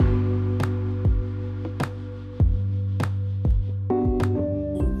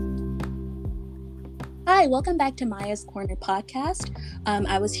Hi, welcome back to Maya's Corner podcast.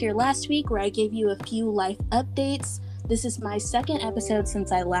 I was here last week where I gave you a few life updates. This is my second episode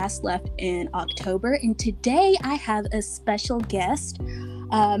since I last left in October, and today I have a special guest.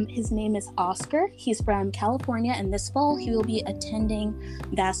 His name is Oscar. He's from California, and this fall he will be attending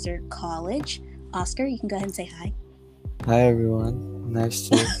Vassar College. Oscar, you can go ahead and say hi. Hi everyone, nice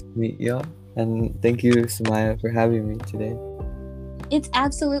to meet y'all, and thank you, Samaya, for having me today. It's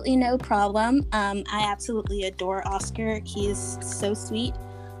absolutely no problem. I absolutely adore Oscar. He's so sweet.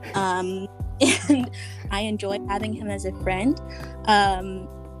 And I enjoy having him as a friend.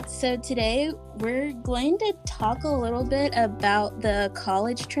 So today we're going to talk a little bit about the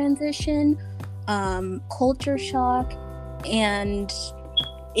college transition, culture shock, and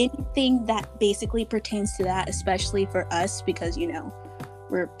anything that basically pertains to that, especially for us because, you know,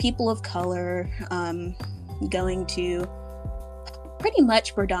 we're people of color, going to pretty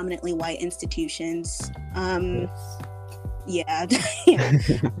much predominantly white institutions. Yeah.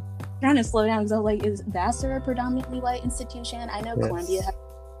 Trying to slow down because I was like, is Vassar a predominantly white institution? I know Columbia has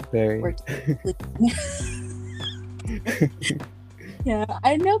very. Yeah,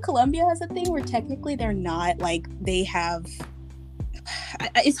 I know Columbia has a thing where technically they're not, like, they have,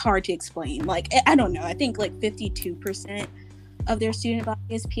 it's hard to explain. Like, I don't know. I think like 52% of their student body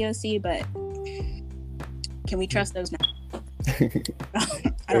is POC, but can we trust those numbers?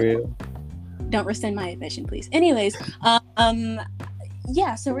 Don't rescind my admission, please. Anyways,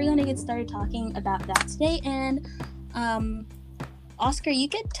 yeah, so we're gonna get started talking about that today. And Oscar, you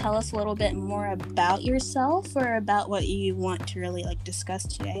could tell us a little bit more about yourself or about what you want to really like discuss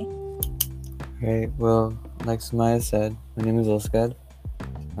today. Right. Well, like Samaya said, my name is Oscar.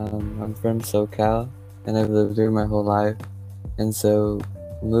 I'm from SoCal, and I've lived here my whole life. And so,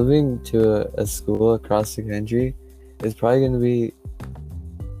 moving to a school across the country is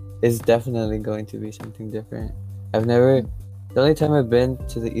definitely going to be something different. The only time I've been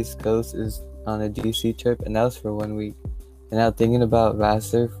to the East Coast is on a DC trip, and that was for 1 week. And now thinking about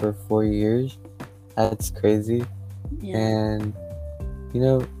Vassar for 4 years, that's crazy. Yeah. And, you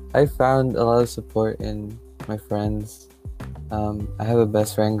know, I found a lot of support in my friends. I have a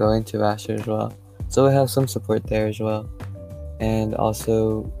best friend going to Vassar as well, so I have some support there as well. And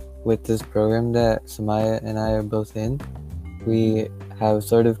also, with this program that Samaya and I are both in, we have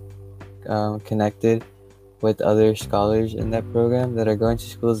sort of connected with other scholars in that program that are going to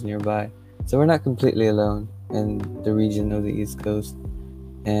schools nearby. So we're not completely alone in the region of the East Coast.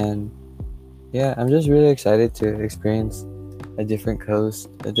 And yeah, I'm just really excited to experience a different coast,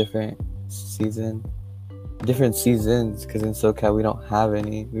 a different seasons, because in SoCal we don't have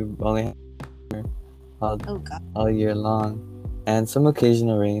any. We only have all year long, and some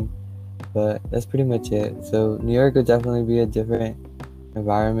occasional rain, but that's pretty much it. So New York would definitely be a different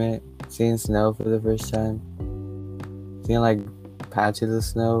environment. Seeing snow for the first time, seeing like patches of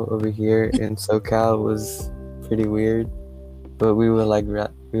snow over here in SoCal was pretty weird, but we would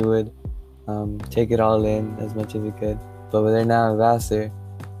take it all in as much as we could. But we're there now in Vassar,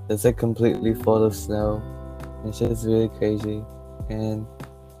 it's like completely full of snow. It's just really crazy, and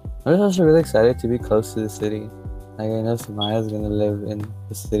I'm just also really excited to be close to the city. Like, I know Samaya's gonna live in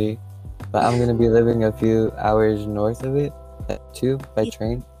the city, but I'm gonna be living a few hours north of it too by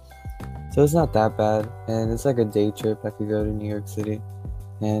train. So it's not that bad, and it's like a day trip. I could go to New York City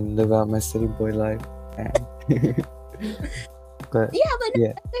and live out my city boy life. But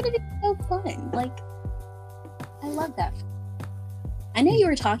It's gonna be so fun. Like, I love that. I know you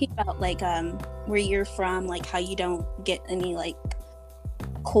were talking about like where you're from, like how you don't get any like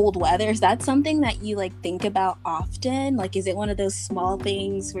cold weather. Is that something that you like think about often? Like, is it one of those small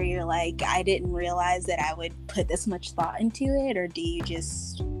things where you're like, I didn't realize that I would put this much thought into it, or do you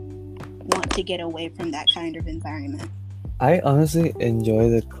just want to get away from that kind of environment? I honestly enjoy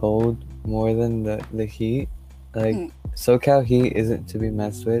the cold more than the heat. Like, SoCal heat isn't to be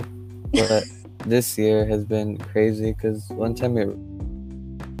messed with, but this year has been crazy because one time it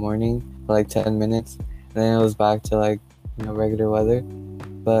morning for like 10 minutes, and then it was back to like, you know, regular weather.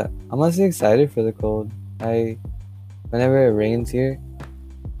 But I'm honestly excited for the cold. Whenever it rains here,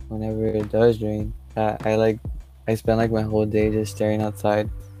 whenever it does rain, I spend like my whole day just staring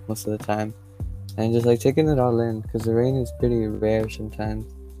outside most of the time and just like taking it all in because the rain is pretty rare sometimes.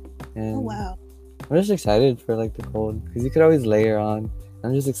 And I'm just excited for like the cold because you could always layer on.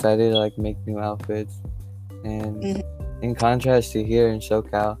 I'm just excited to like make new outfits. And in contrast to here in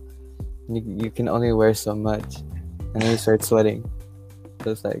SoCal, you can only wear so much, and then you start sweating. So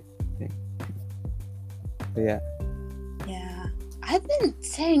it's like, but yeah. Yeah, I've been been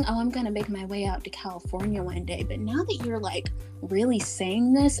saying, oh, I'm gonna make my way out to California one day, but now that you're like really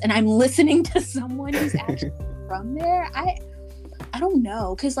saying this, and I'm listening to someone who's actually from there, I don't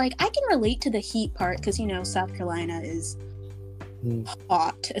know, because like I can relate to the heat part, because you know South Carolina is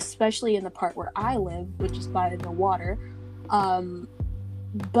hot, especially in the part where I live, which is by the water.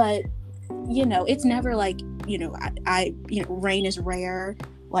 But you know, it's never like, you know, I you know, rain is rare.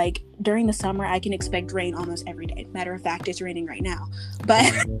 Like during the summer, I can expect rain almost every day. Matter of fact, it's raining right now.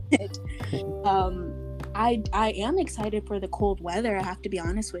 But I am excited for the cold weather. I have to be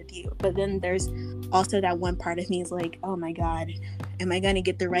honest with you. But then there's also that one part of me is like, oh my God, am I gonna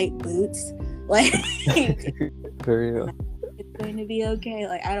get the right boots? Like, For real. it's going to be okay.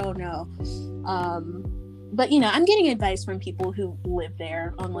 Like, I don't know. But you know, I'm getting advice from people who live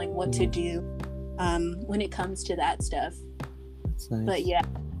there on like what to do when it comes to that stuff. That's nice. But yeah,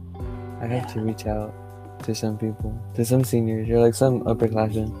 I have to reach out to some people, to some seniors or like some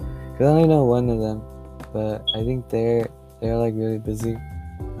upperclassmen, because I only know one of them, but I think they're like really busy.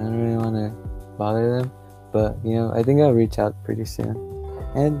 I don't really want to bother them, but you know, I think I'll reach out pretty soon.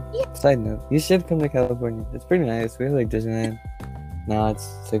 And side note, you should come to California. It's pretty nice. We have like Disneyland, Knott's,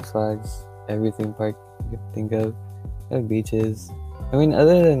 Six Flags, everything park you can think of. We have beaches. I mean,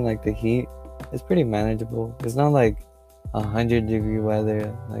 other than like the heat, it's pretty manageable. It's not like 100-degree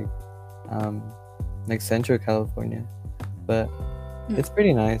weather like Central California, but it's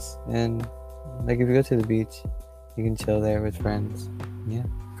pretty nice. And like if you go to the beach, you can chill there with friends. Yeah,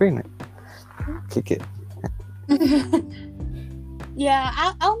 pretty nice. Kick it.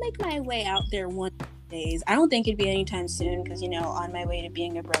 yeah, I'll make my way out there one of these days. I don't think it'd be anytime soon because, you know, on my way to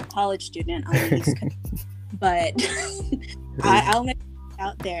being a broke college student on the East Coast. But I'll make it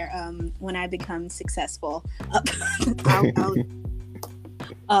out there when I become successful.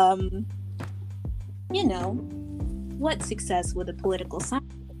 You know, what success with a political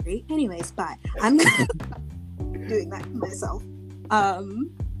science degree? Anyways, bye. I'm doing that to myself.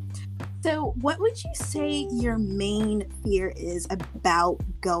 So what would you say your main fear is about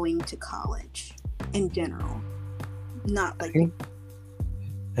going to college in general? Not like...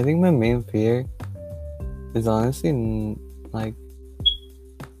 I think my main fear is honestly like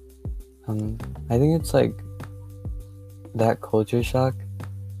I think it's like that culture shock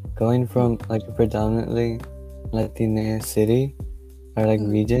going from like a predominantly Latino city or like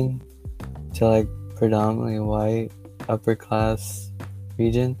region to like predominantly white upper class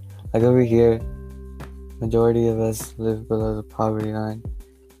region. Like over here, majority of us live below the poverty line,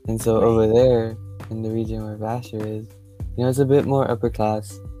 and so over there in the region where Vassar is, you know, it's a bit more upper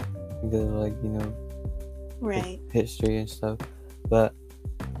class because of like, you know, right, history and stuff. But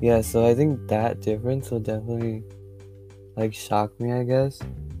yeah, so I think that difference will definitely like shock me, I guess,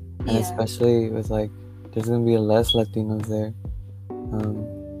 and especially with like there's gonna be less Latinos there,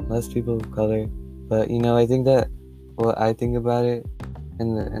 less people of color. But you know, I think that what I think about it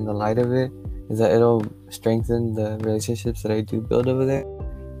in the light of it is that it'll strengthen the relationships that I do build over there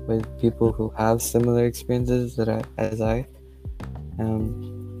with people who have similar experiences as I.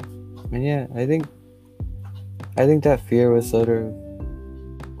 And yeah, I think that fear will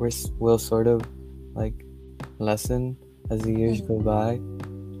sort of like lessen as the years go by,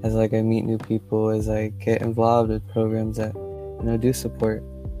 as like I meet new people, as I get involved with programs that, you know, do support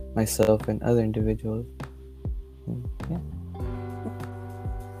myself and other individuals. Yeah.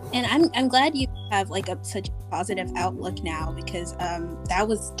 And I'm glad you have like such a positive outlook now, because that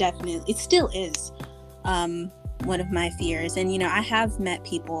was definitely, it still is one of my fears. And you know, I have met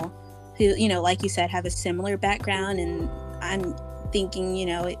people who, you know, like you said, have a similar background, and I'm thinking, you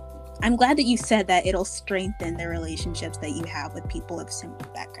know, I'm glad that you said that it'll strengthen the relationships that you have with people of similar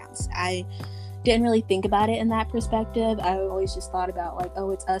backgrounds. I didn't really think about it in that perspective. I always just thought about like,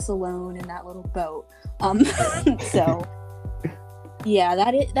 oh, it's us alone in that little boat. So yeah,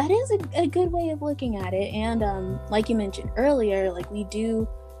 that is a good way of looking at it. And like you mentioned earlier, like we do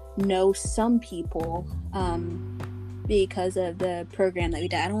know some people because of the program that we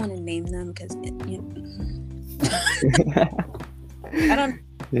did. I don't want to name them because, you know, I don't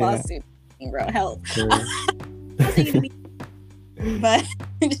lawsuit, bro, help. But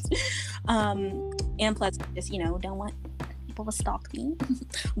and plus, just, you know, don't want people to stalk me.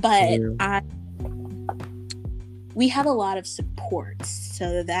 But we have a lot of support,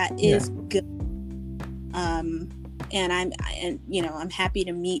 so that is good. And you know, I'm happy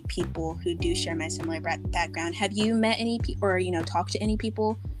to meet people who do share my similar background. Have you met any people, or you know, talked to any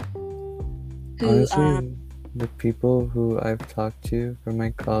people who? Honestly, the people who I've talked to from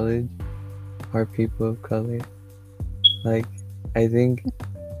my college are people of color. Like, I think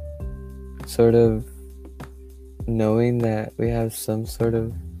sort of knowing that we have some sort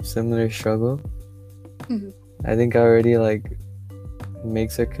of similar struggle, Mhm. I think already like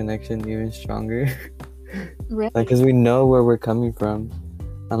makes our connection even stronger. Right. Like, cause we know where we're coming from,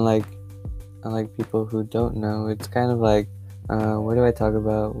 unlike people who don't know. It's kind of like, what do I talk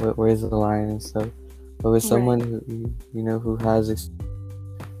about? Where's the line and stuff. But with Right. someone who who has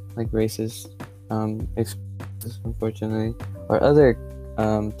like racist experiences, unfortunately, or other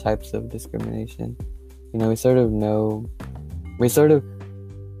types of discrimination, we sort of know. We sort of,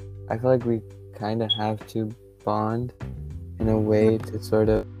 I feel like we kind of have to bond in a way to sort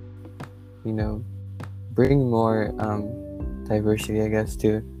of, you know, bring more diversity, I guess,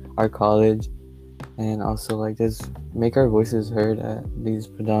 to our college, and also like just make our voices heard at these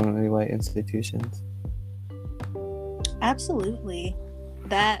predominantly white institutions. Absolutely.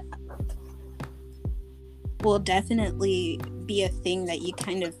 That will definitely be a thing that you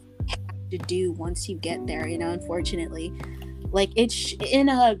kind of have to do once you get there, unfortunately. Like, it's in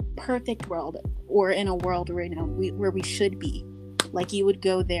a perfect world, or in a world where, where we should be. Like, you would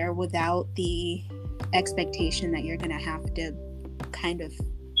go there without the expectation that you're going to have to kind of,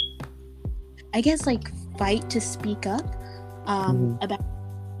 I guess, like, fight to speak up Mm-hmm. about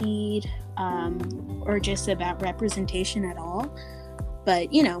need, or just about representation at all. But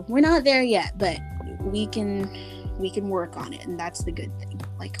we're not there yet, but we can work on it, and that's the good thing.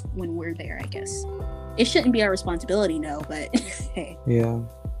 Like, when we're there, I guess it shouldn't be our responsibility, no, but hey, Yeah,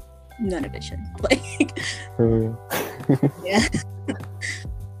 none of it should. Like, for real. yeah.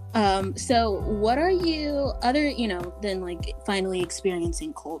 So what are you other than like finally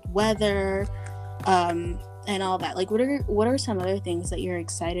experiencing cold weather and all that, like what are some other things that you're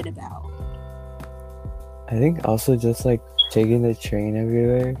excited about? I think also just like taking the train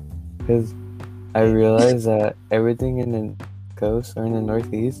everywhere, because I realized that everything in the coast or in the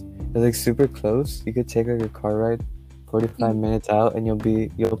Northeast is like super close. You could take like a car ride 45 minutes out and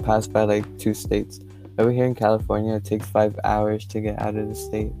you'll pass by like 2 states. Over here in California, it takes 5 hours to get out of the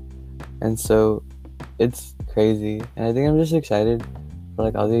state. And so it's crazy. And I think I'm just excited for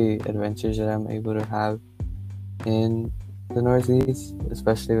like all the adventures that I'm able to have in the Northeast,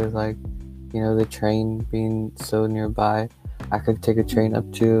 especially with like, the train being so nearby. I could take a train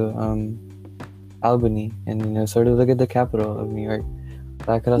up to Albany and sort of look at the capital of New York. But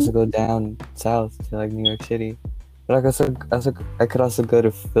I could also go down south to like New York City. But I could also go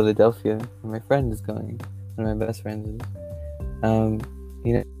to Philadelphia, where my friend is going. One of my best friends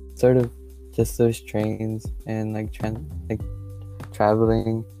is. Sort of just those trains and like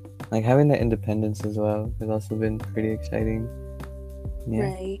traveling, like having the independence as well has also been pretty exciting.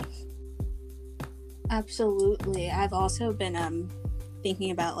 Yeah. Right. Absolutely. I've also been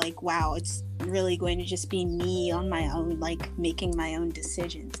thinking about, like, wow, it's really going to just be me on my own, like making my own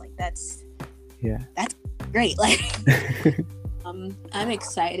decisions. Like, that's great. Like, I'm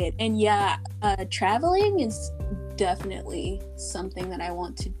excited. And yeah, traveling is definitely something that I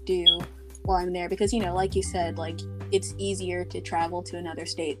want to do while I'm there, because like you said, like, it's easier to travel to another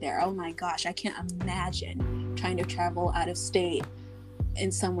state there. Oh my gosh, I can't imagine trying to travel out of state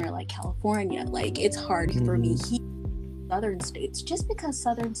in somewhere like California. Like, it's hard for me here in southern states, just because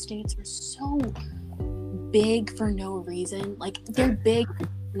southern states are so big for no reason. Like, they're big,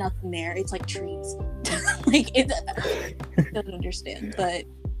 nothing there. It's like trees. Like, I don't understand, but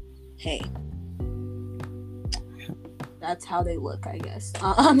hey, that's how they look, I guess.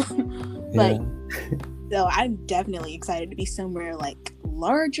 But so I'm definitely excited to be somewhere like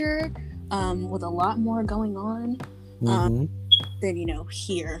larger, with a lot more going on, than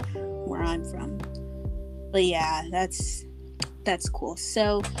here where I'm from. But yeah, that's cool.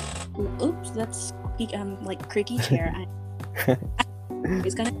 So, oops, that's like creaky chair.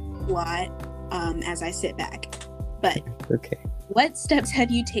 It's gonna be a lot as I sit back. But okay. What steps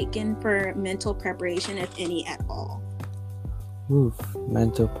have you taken for mental preparation, if any at all? Oof,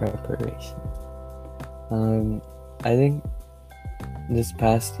 mental preparation. I think this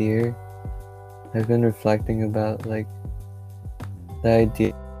past year I've been reflecting about like the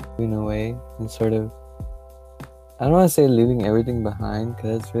idea of moving away and sort of, I don't want to say leaving everything behind,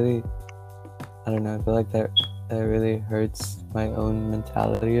 because that's really, I don't know, I feel like that really hurts my own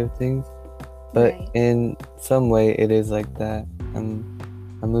mentality of things. But Right. in some way it is like that. I'm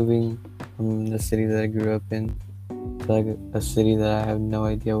moving from the city that I grew up in to like a city that I have no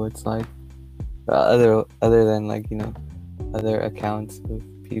idea what's like, other than like other accounts of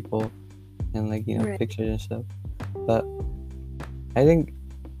people and like Right. pictures and stuff. But I think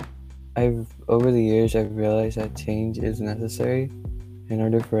over the years I've realized that change is necessary in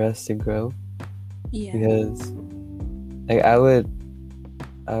order for us to grow. Yeah. Because like I would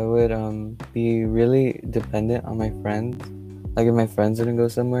I would be really dependent on my friends. Like if my friends didn't go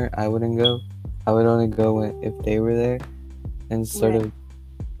somewhere, I wouldn't go. I would only go if they were there, and sort Right. of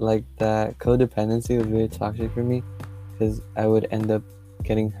like that codependency was really toxic for me because I would end up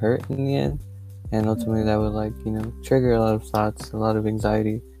getting hurt in the end, and ultimately that would trigger a lot of thoughts, a lot of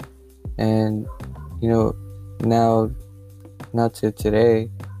anxiety, and now not to today,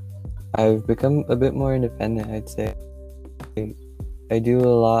 I've become a bit more independent. I'd say I do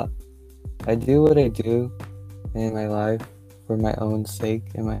a lot. I do what I do in my life for my own sake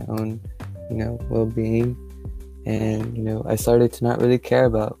and my own, well-being. And I started to not really care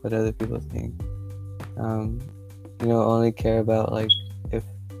about what other people think. Only care about like if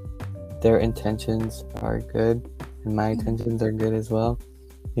their intentions are good and my intentions are good as well.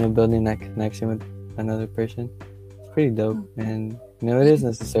 Building that connection with another person. It's pretty dope, and it is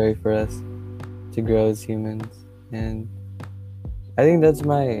necessary for us to grow as humans. And I think that's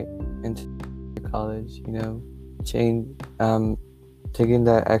my intention for college. Change, taking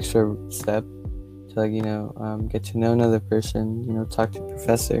that extra step to get to know another person. Talk to a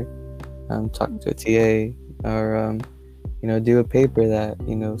professor, talk to a TA, or do a paper that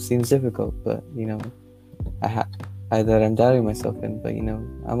seems difficult, but that I'm doubting myself in. But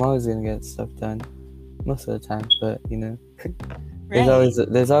I'm always gonna get stuff done most of the time. But Right.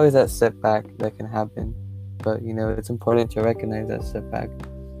 there's always that setback that can happen. But it's important to recognize that setback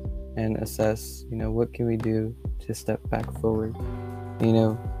and assess what can we do to step back forward. And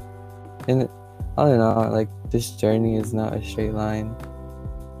all in all, like, this journey is not a straight line,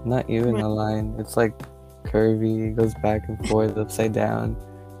 not even Right. a line. It's like curvy, it goes back and forth, upside down,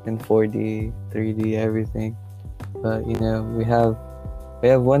 in 4D, 3D, everything. But we have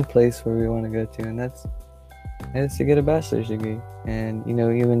one place where we want to go to, and that's to get a bachelor's degree. And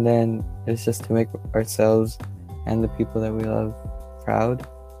even then, it's just to make ourselves and the people that we love proud.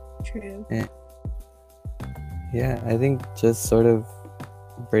 True. And yeah, I think just sort of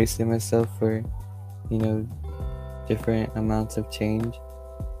bracing myself for different amounts of change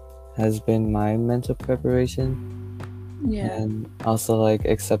has been my mental preparation. Yeah. And also like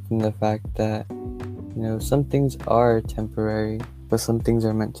accepting the fact that some things are temporary, but some things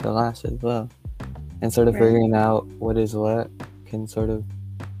are meant to last as well, and sort of Right. figuring out what is what can sort of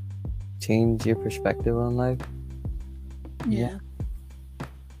change your perspective on life. Yeah.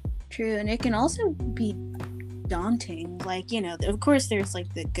 True. And it can also be daunting. Like, of course there's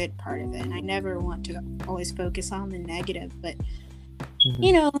like the good part of it. And I never want to always focus on the negative, but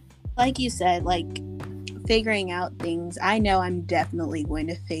Mm-hmm. like you said, like figuring out things, I know I'm definitely going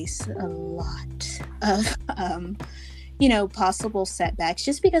to face a lot of possible setbacks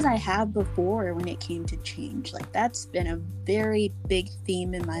just because I have before when it came to change. Like that's been a very big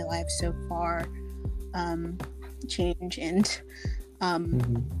theme in my life so far. Change and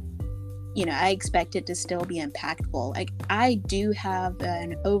Mm-hmm. I expect it to still be impactful. Like I do have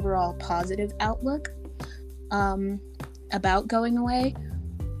an overall positive outlook about going away,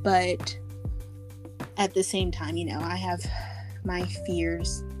 but at the same time, I have my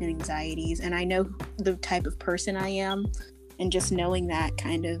fears and anxieties, and I know the type of person I am, and just knowing that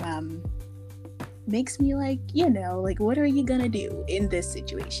kind of makes me like, like what are you gonna do in this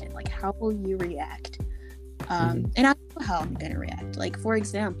situation? Like how will you react? Mm-hmm. And I know how I'm gonna react. Like for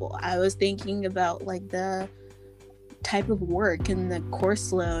example, I was thinking about like the type of work and the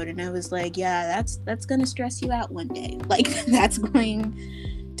course load, and I was like, yeah, that's gonna stress you out one day. Like that's going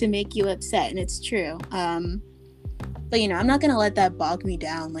to make you upset, and it's true. But I'm not gonna let that bog me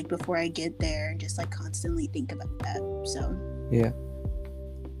down like before I get there and just like constantly think about that. So Yeah.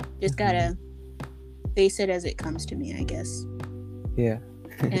 just gotta face it as it comes to me, I guess. Yeah.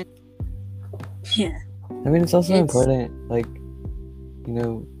 And yeah, I mean, it's also important, like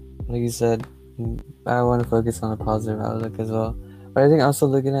you said, I want to focus on a positive outlook as well. But I think also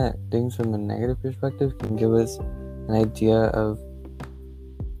looking at things from a negative perspective can give us an idea of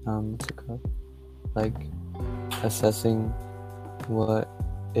what's it called? Like assessing what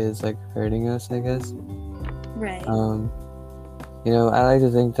is like hurting us, I guess. right. I like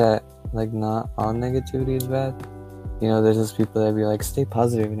to think that like not all negativity is bad. There's just people that be like, stay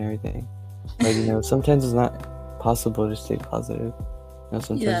positive and everything. Like, sometimes it's not possible to stay positive.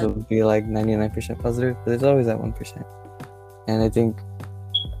 Sometimes Yeah. it'll be like 99% positive, but there's always that 1%. And I think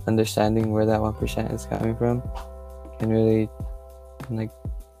understanding where that 1% is coming from can really like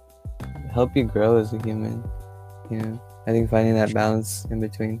help you grow as a human. I think finding that balance in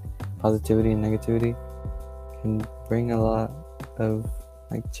between positivity and negativity can bring a lot of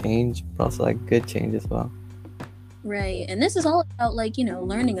like change, but also like good change as well. Right. And this is all about like,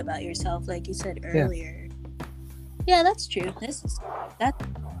 learning about yourself, like you said Yeah. earlier. Yeah, that's true. That's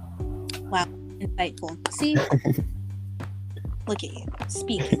wow, insightful. See, look at you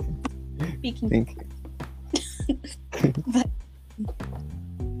speaking. Thank you. But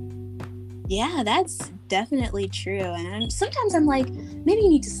yeah, that's definitely true. And sometimes I'm like, maybe you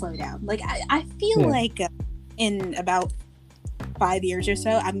need to slow down. Like I feel Yeah. like in about 5 years or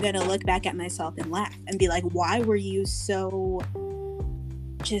so, I'm gonna look back at myself and laugh and be like, why were you so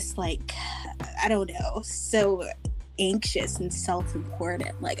just like, I don't know, so anxious and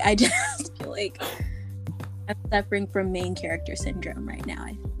self-important? Like I just feel like I'm suffering from main character syndrome right now.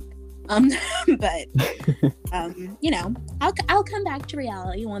 But you know, I'll come back to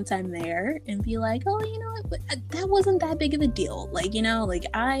reality once I'm there and be like, oh, you know what, that wasn't that big of a deal. Like, you know, like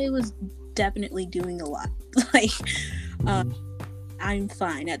I was definitely doing a lot. Like, I'm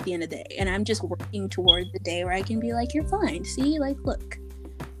fine at the end of the day, and I'm just working toward the day where I can be like, you're fine. See, like, look,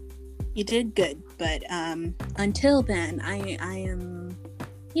 you did good. But until then, I am,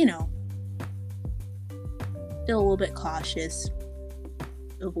 you know, still a little bit cautious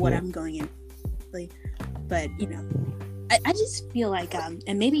of what I'm going in. But you know, I just feel like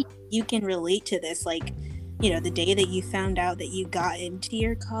and maybe you can relate to this, like, you know, the day that you found out that you got into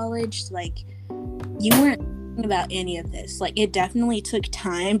your college, like you weren't thinking about any of this. Like it definitely took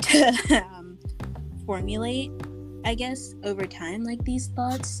time to formulate, I guess, over time, like these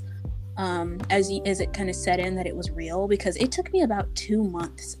thoughts, as it kind of set in that it was real, because it took me about 2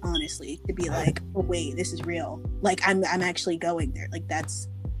 months, honestly, to be like, oh wait, this is real. Like I'm actually going there. Like that's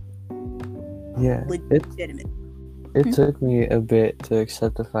legitimate. It took me a bit to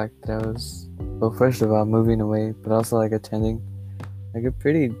accept the fact that I was, well, first of all, moving away, but also like attending like a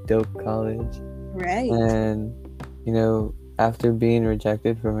pretty dope college. Right. And, you know, after being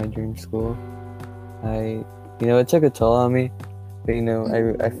rejected from my dream school, it took a toll on me. But, you know,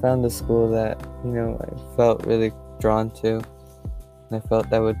 I found a school that, you know, I felt really drawn to. And I felt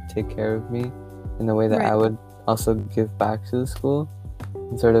that would take care of me in the way that I would also give back to the school.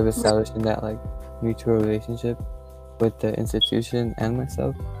 And sort of establishing that, like, mutual relationship with the institution and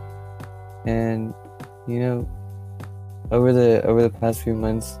myself. And, you know, over the past few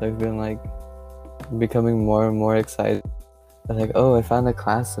months, I've been like becoming more and more excited. Like, oh, I found a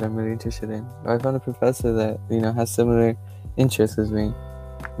class that I'm really interested in, or I found a professor that, you know, has similar interests as me,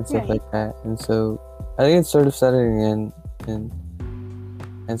 and stuff like that. And so I think it's sort of settling in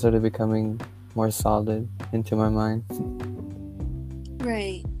and sort of becoming more solid into my mind.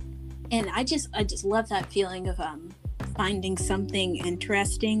 Right. And I just love that feeling of finding something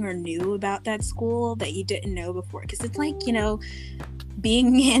interesting or new about that school that you didn't know before, because it's like, you know,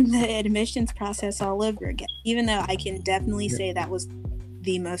 being in the admissions process all over again, even though I can definitely say that was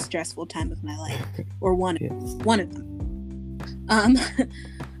the most stressful time of my life, or one of them.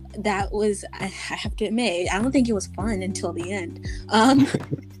 That was, I have to admit, I don't think it was fun until the end.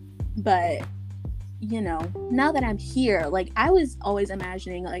 But you know, now that I'm here, like I was always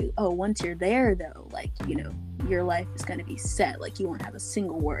imagining like, oh, once you're there though, like, you know, your life is going to be set. Like you won't have a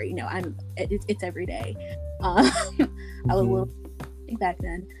single worry. You know, it's every day. I was a little back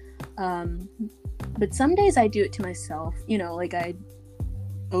then. But some days I do it to myself, you know, like I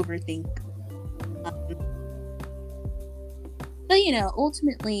overthink. But you know,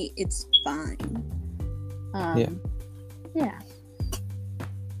 ultimately it's fine. Yeah.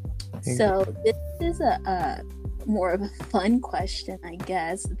 So this is a more of a fun question, I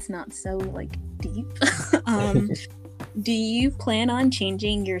guess. It's not so like deep. Do you plan on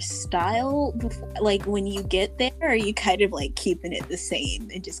changing your style like when you get there, or are you kind of like keeping it the same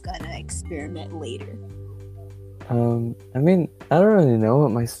and just gonna experiment later? I mean, I don't really know what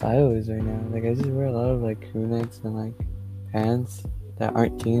my style is right now. Like I just wear a lot of like crew necks and like pants that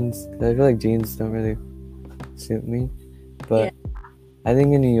aren't jeans, because I feel like jeans don't really suit me. But I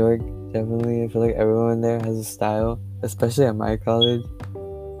think in New York, definitely, I feel like everyone there has a style, especially at my college.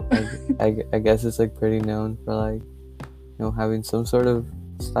 Like, I guess it's like pretty known for like, you know, having some sort of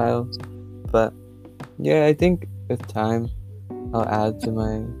style. But yeah, I think with time, I'll add to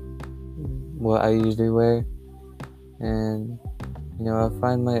what I usually wear, and you know, I'll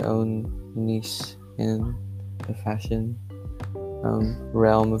find my own niche in the fashion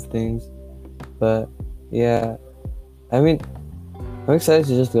realm of things. But yeah, I mean, I'm excited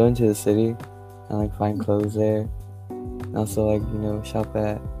to just go into the city and like find clothes there, and also like, you know, shop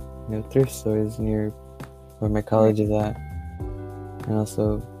at, you know, thrift stores near where my college is at, and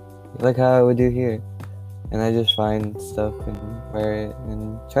also like how I would do here. And I just find stuff and wear it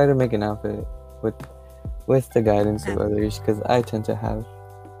and try to make an outfit with the guidance of others, because I tend to have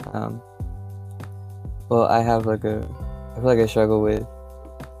I feel like I struggle with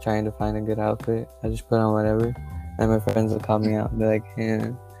trying to find a good outfit. I just put on whatever. And my friends will call me out and be like, "Hey,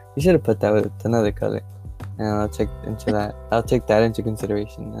 you should have put that with another color." And I'll check into that. I'll take that into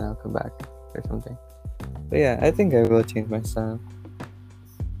consideration, and I'll come back or something. But yeah, I think I will change my style.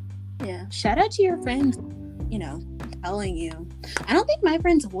 Yeah. Shout out to your friends, telling you. I don't think my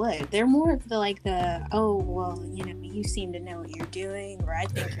friends would. They're more of the oh well, you seem to know what you're doing, or I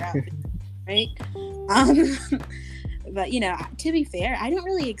think your outfit right. But to be fair, I don't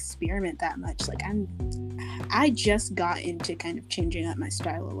really experiment that much. Like I just got into kind of changing up my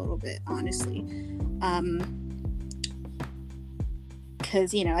style a little bit, honestly.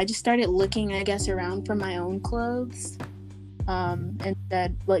 Because I just started looking, I guess, around for my own clothes. And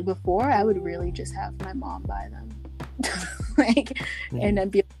that, like, before I would really just have my mom buy them. And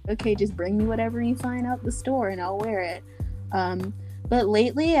I'd be like, okay, just bring me whatever you find out the store and I'll wear it. But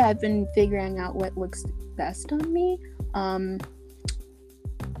lately I've been figuring out what looks best on me. And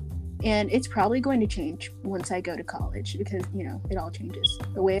it's probably going to change once I go to college because, it all changes.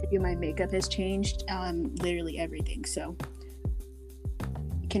 The way I do my makeup has changed, literally everything. So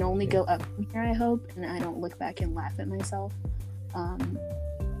it can only go up from here, I hope, and I don't look back and laugh at myself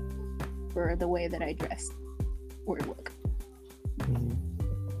for the way that I dress or look.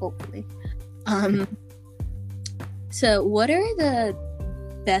 Hopefully. So what are the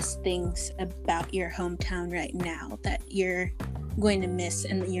best things about your hometown right now that you're going to miss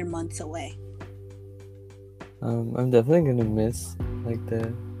and you're months away? I'm definitely gonna miss like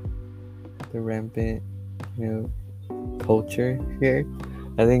the rampant, culture here.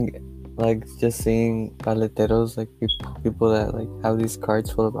 I think like just seeing paleteros, like people that like have these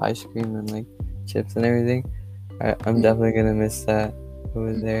carts full of ice cream and like chips and everything. I'm definitely gonna miss that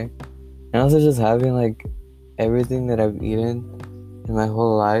over there. And also just having like everything that I've eaten in my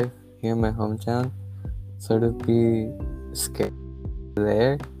whole life here in my hometown sort of be scared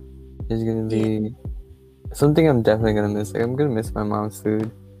there is gonna be something I'm definitely gonna miss. Like I'm gonna miss my mom's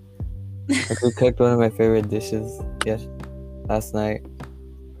food. Like we cooked one of my favorite dishes last night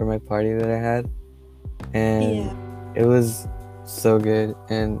for my party that I had, and it was so good.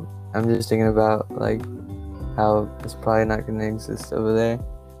 And I'm just thinking about like how it's probably not gonna exist over there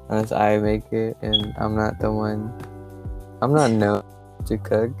unless I make it, and I'm not known to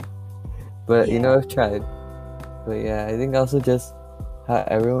cook, but I've tried. But yeah, I think also just how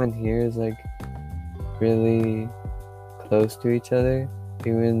everyone here is like really close to each other,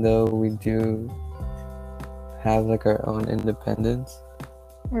 even though we do have like our own independence.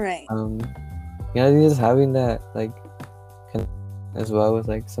 Right. I think just having that like as well with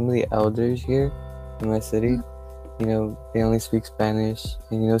like some of the elders here in my city, they only speak Spanish,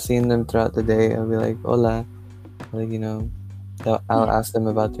 and seeing them throughout the day, I'll be like, hola, like I'll ask them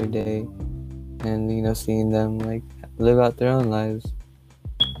about their day, and seeing them like live out their own lives.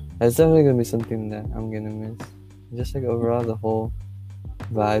 That's definitely gonna be something that I'm gonna miss. Just like overall the whole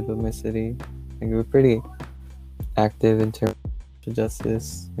vibe of my city. Like we're pretty active in terms of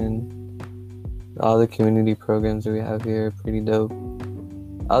justice, and all the community programs that we have here are pretty dope.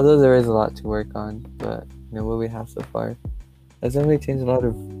 Although there is a lot to work on, but what we have so far has definitely changed a lot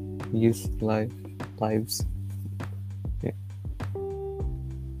of youth lives.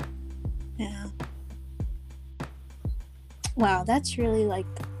 Yeah. Wow, that's really like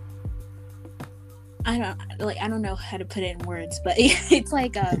I don't know how to put it in words, but it's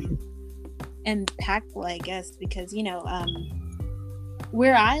like impactful, I guess, because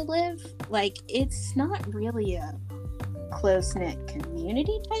where I live, like it's not really a close-knit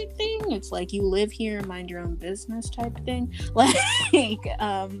community type thing. It's like you live here, mind your own business type thing. Like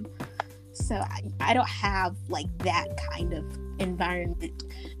so I don't have like that kind of environment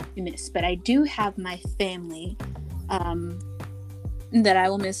to miss, but I do have my family that I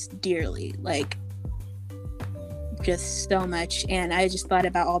will miss dearly, like just so much. And I just thought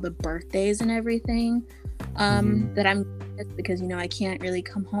about all the birthdays and everything that I'm because I can't really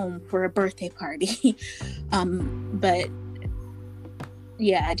come home for a birthday party. But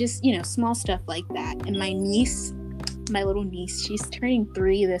yeah, just small stuff like that. And my little niece, she's turning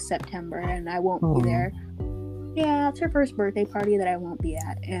 3 this September, and I won't be there. Yeah, it's her first birthday party that I won't be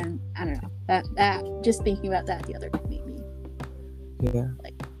at, and I don't know, that just thinking about that the other day made me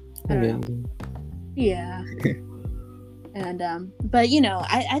like I don't know. Yeah. And but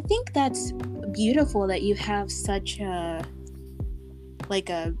I think that's beautiful that you have such a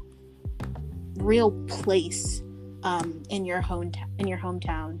real place in your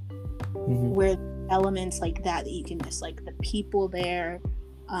hometown where elements like that you can miss, like the people there,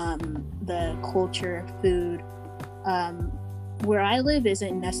 the culture, food. Where I live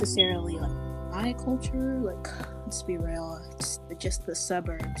isn't necessarily like my culture, like let's be real, it's just the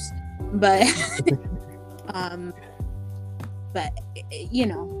suburbs, but Um, but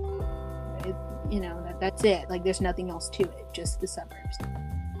that's it. Like, there's nothing else to it. Just the suburbs,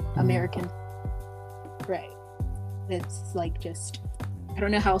 American, right? It's like just, I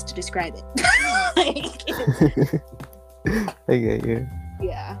don't know how else to describe it. I get you.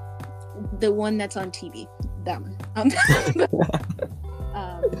 Yeah, the one that's on TV, that one.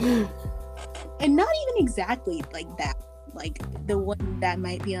 And not even exactly like that. Like the one that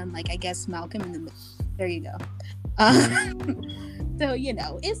might be on, like, I guess Malcolm in the Middle. There you go. So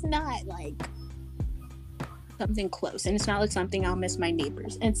it's not like something close, and it's not like something I'll miss my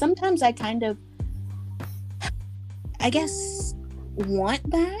neighbors. And sometimes I kind of, I guess, want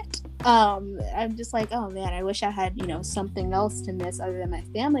that. I'm just like, oh man, I wish I had something else to miss other than my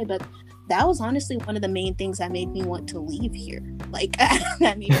family. But that was honestly one of the main things that made me want to leave here. Like that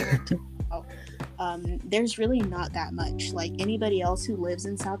made me want to there's really not that much. Like anybody else who lives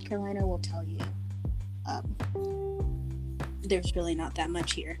in South Carolina will tell you, there's really not that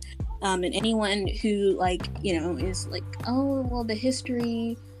much here. And anyone who is like, oh well, the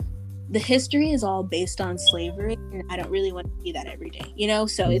history is all based on slavery, and I don't really want to see that every day,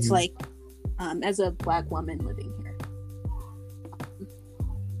 so it's like, as a Black woman living here,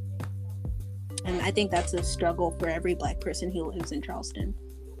 and I think that's a struggle for every Black person who lives in Charleston.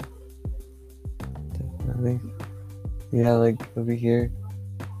 Definitely. Yeah, like over here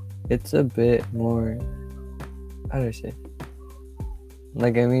it's a bit more, how do I say,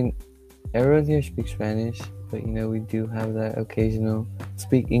 like, I mean, everyone here speaks Spanish, but we do have that occasional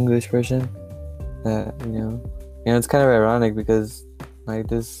speak English person that it's kind of ironic because like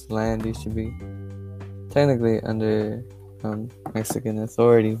this land used to be technically under Mexican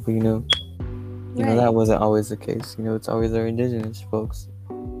authority, but Right. that wasn't always the case. It's always our indigenous folks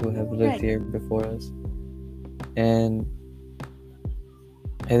who have lived Right. here before us. And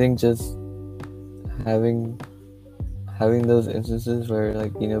I think just having those instances where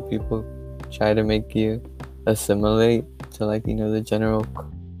people try to make you assimilate to the general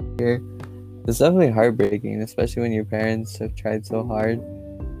here, it's definitely heartbreaking, especially when your parents have tried so hard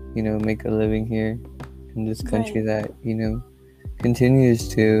make a living here in this country that continues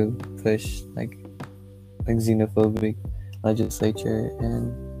to push like xenophobic legislature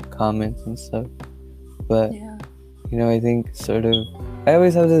and comments and stuff. But I think I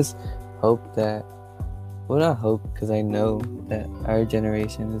always have this hope that, well, not hope, because I know that our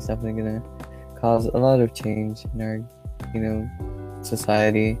generation is definitely gonna cause a lot of change in our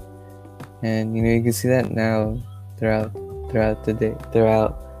society, and you can see that now throughout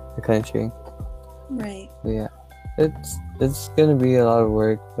the country. Right. But yeah, it's gonna be a lot of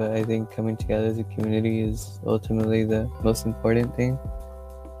work, but I think coming together as a community is ultimately the most important thing.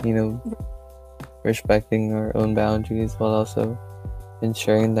 Respecting our own boundaries while also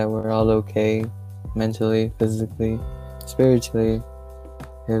ensuring that we're all okay mentally, physically, spiritually,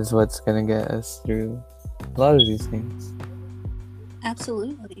 is what's gonna get us through a lot of these things.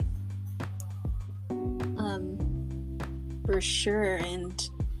 Absolutely. For sure. And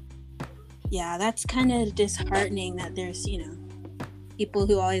yeah, that's kind of disheartening that there's people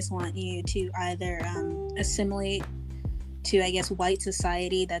who always want you to either assimilate to, I guess, white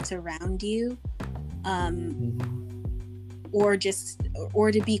society that's around you, or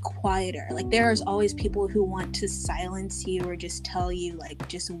to be quieter. Like there's always people who want to silence you or just tell you like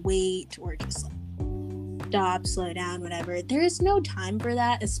just wait or just stop, slow down, whatever. There is no time for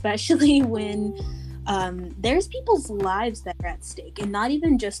that, especially when there's people's lives that are at stake, and not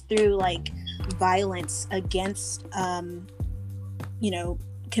even just through like violence against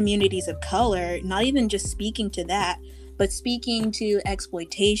communities of color, not even just speaking to that, but speaking to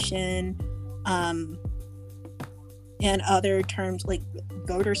exploitation, and other terms like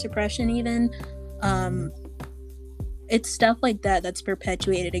voter suppression even. It's stuff like that that's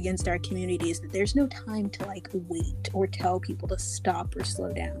perpetuated against our communities, that there's no time to like wait or tell people to stop or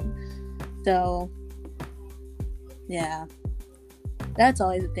slow down. So yeah, that's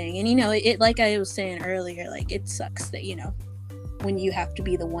always a thing. And it, like I was saying earlier, like it sucks that when you have to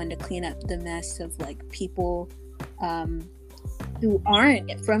be the one to clean up the mess of like people who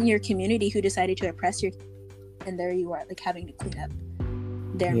aren't from your community, who decided to oppress your, and there you are like having to clean up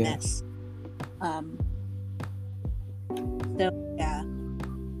their mess. So yeah,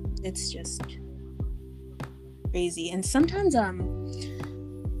 it's just crazy. And sometimes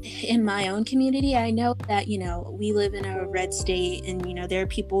in my own community, I know that we live in a red state, and there are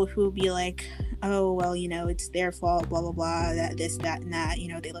people who will be like, oh well, it's their fault, blah blah blah, that this, that, and that,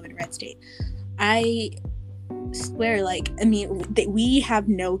 they live in a red state. I swear, like, I mean, we have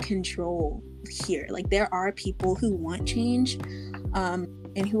no control here. Like there are people who want change,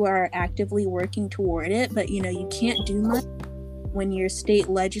 and who are actively working toward it, but you can't do much when your state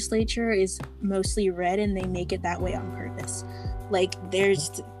legislature is mostly red and they make it that way on purpose. Like,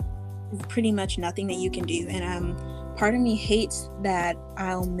 there's pretty much nothing that you can do. And part of me hates that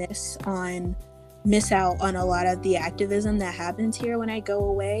I'll miss out on a lot of the activism that happens here when I go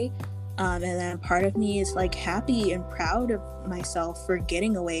away. And then part of me is like happy and proud of myself for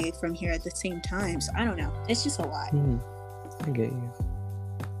getting away from here at the same time. So I don't know. It's just a lot. I get you.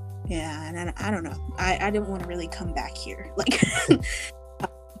 Yeah, and I don't know. I didn't want to really come back here, like,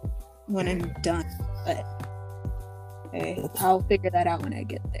 when I'm done. But hey, I'll figure that out when I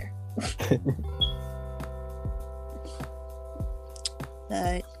get there.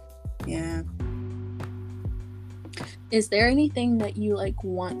 But yeah. Is there anything that you like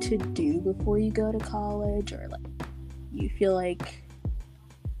want to do before you go to college, or like you feel like,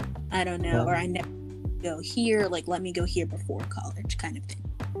 I don't know, or I never go here, like let me go here before college kind of thing?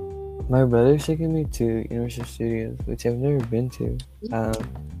 My brother's taking me to Universal Studios, which I've never been to.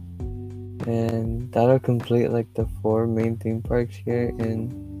 And that'll complete like the 4 main theme parks here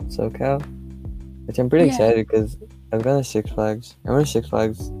in SoCal, which I'm pretty excited because I've gone to Six Flags. I went to Six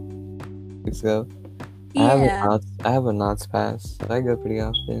Flags weeks ago. I have a Knott's pass, so I go pretty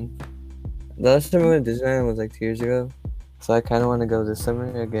often. The last time I went to Disneyland was like 2 years ago, so I kind of want to go this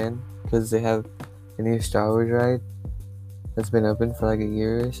summer again because they have a new Star Wars ride that's been open for like a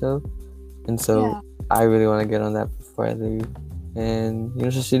year or so, and so I really want to get on that before I leave. And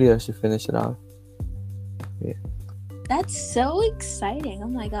Universal Studios should finish it off. Yeah. That's so exciting! Oh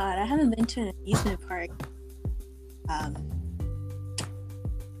my god, I haven't been to an amusement park.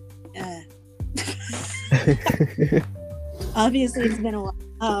 Obviously, it's been a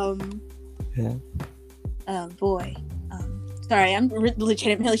while. Boy. Sorry, I'm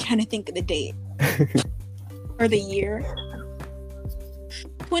legitimately trying to think of the date or the year.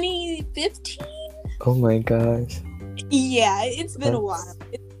 2015. Oh my gosh. Yeah, it's been a while.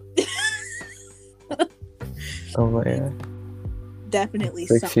 Oh my god. Definitely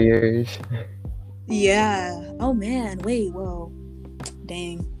 6 years. Yeah. Oh man. Wait. Whoa.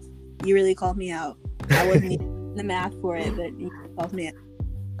 Dang. You really called me out. I wasn't even the math for it, but you called me out.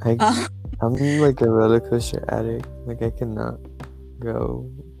 I'm like a roller coaster addict. Like I cannot go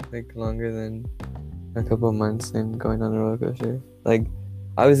like longer than a couple months in going on a roller coaster. Like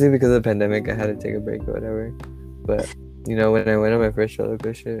obviously because of the pandemic, I had to take a break or whatever. But when I went on my first roller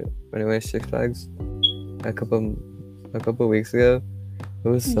coaster, when I went to Six Flags a couple weeks ago, it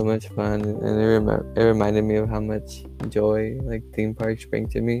was so much fun, and it reminded me of how much joy like theme parks bring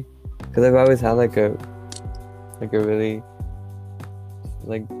to me. Because I've always had like a really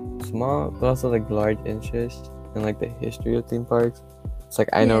like small but also like large interest in like the history of theme parks. It's like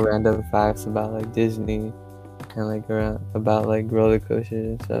I know random facts about like Disney and like about like roller coasters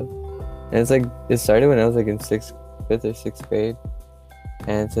and stuff. And it's like it started when I was like in 5th or 6th grade,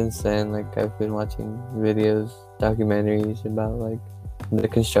 and since then like I've been watching videos, documentaries about like the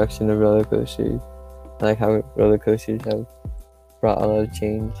construction of roller coasters, like how roller coasters have brought a lot of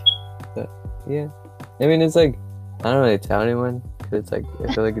change. But yeah, I mean it's like I don't really tell anyone because it's like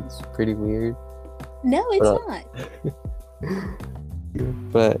I feel like it's pretty weird. No, it's not.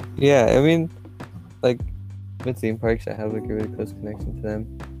 But yeah, I mean like with theme parks, I have like a really close connection to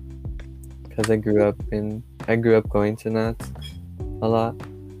them because I grew up going to Knott's a lot,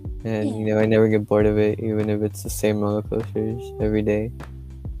 and I never get bored of it, even if it's the same roller coasters every day.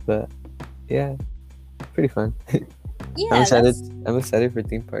 But yeah, pretty fun. Yeah, I'm excited for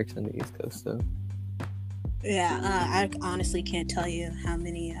theme parks on the East Coast though. Yeah, I honestly can't tell you how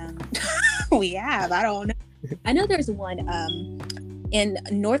many we have. I don't know. I know there's one in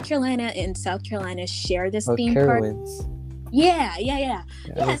North Carolina and South Carolina share this theme Carowinds. park. Yeah.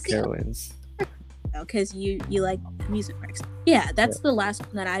 Carowinds. Because you like amusement parks. Yeah, that's the last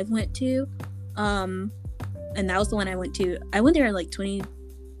one that I've went to. And that was the one I went to. I went there in like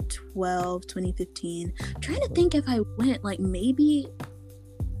 2012, 2015. I'm trying to think if I went like maybe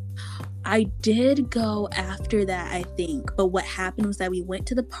I did go after that, I think. But what happened was that we went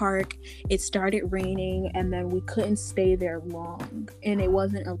to the park, it started raining, and then we couldn't stay there long. And it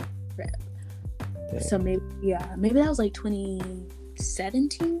wasn't a trip. Dang. So maybe that was like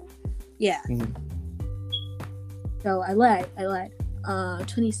 2017. Yeah. Mm-hmm. So I lied.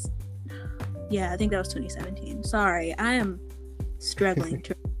 20. Yeah, I think that was 2017. Sorry, I am struggling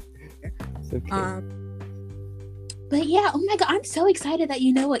to. It's okay. But yeah, oh my god, I'm so excited that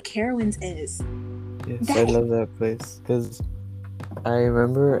you know what Carowinds is. Yes, I love that place because I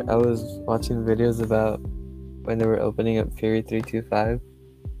remember I was watching videos about when they were opening up Fury 325,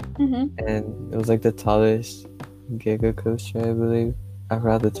 and it was like the tallest Giga coaster, I believe. I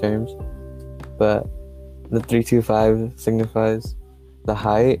forgot the terms, but the 325 signifies the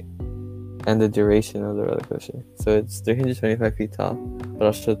height and the duration of the roller coaster. So it's 325 feet tall, but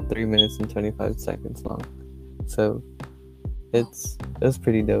also 3 minutes and 25 seconds long. So it's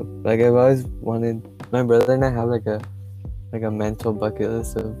pretty dope. Like, I've always wanted. My brother and I have like a mental bucket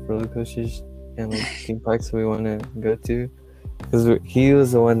list of roller coasters and like theme parks we want to go to, because he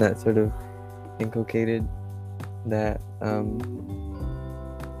was the one that sort of inculcated that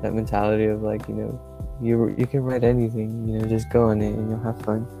that mentality of like, you know, you can ride anything, you know, just go on it and you'll have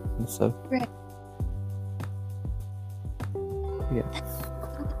fun and stuff. Right. Yeah.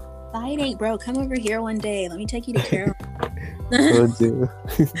 Exciting, bro. Come over here one day. Let me take you to Carol. Will do.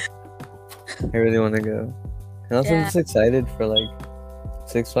 I really want to go. And also, I'm just excited for like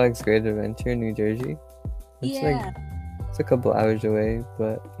Six Flags Great Adventure in New Jersey. It's like, it's a couple hours away,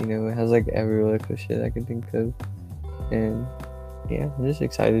 but you know, it has like every roller coaster that I can think of. And yeah, I'm just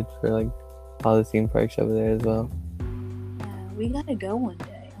excited for like all the theme parks over there as well. Yeah, we gotta go one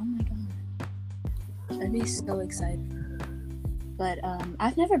day. Oh my god, I'd be so excited. But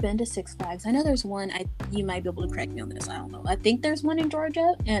I've never been to Six Flags. I know there's one. You might be able to correct me on this. I don't know. I think there's one in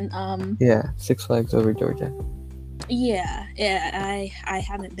Georgia, and yeah, Six Flags over Georgia. Yeah. I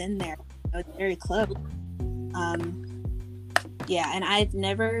haven't been there. It's very close. Yeah, and I've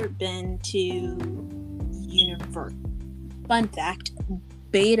never been to Universal. Fun fact: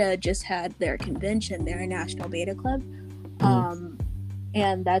 Beta just had their convention, their National Beta Club,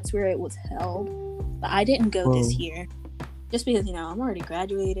 and that's where it was held. But I didn't go this year, just because, you know, I'm already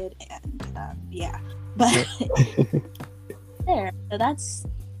graduated, and yeah. But there, so that's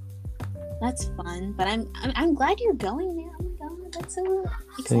fun. But I'm glad you're going there. Oh my god, that's so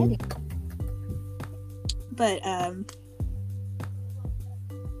exciting. But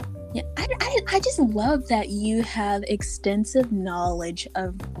yeah, I just love that you have extensive knowledge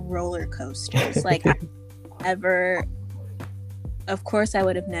of roller coasters. Like, of course, I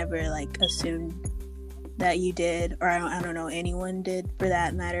would have never like assumed that you did, or I don't know, anyone did for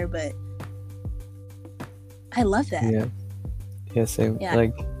that matter. But I love that. Yeah, same. Yeah.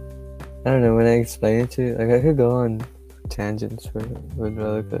 Like, I don't know, when I explain it to you, like, I could go on tangents with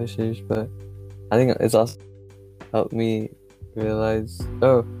roller coasters, but I think it's also helped me realize,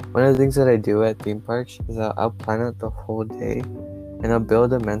 one of the things that I do at theme parks is I'll plan out the whole day, and I'll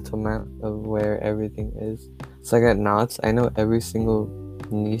build a mental map of where everything is. It's like at Knott's, I know every single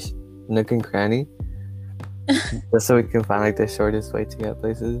niche, nook and cranny, just so we can find like the shortest way to get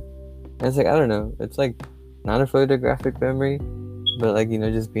places. And it's like, I don't know, it's like not a photographic memory, but like, you know,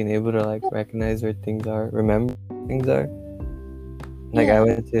 just being able to like recognize where things are, remember where things are. Like, I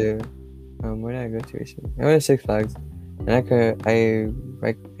went to where did I go to recently? I went to Six Flags, and I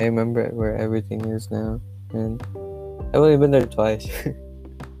remember where everything is now, and I've only been there twice.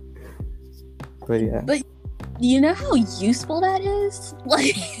 But yeah. But you know how useful that is?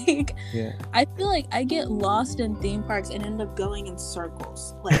 Like, yeah. I feel like I get lost in theme parks and end up going in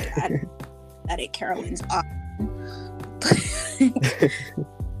circles. Like, at Carowinds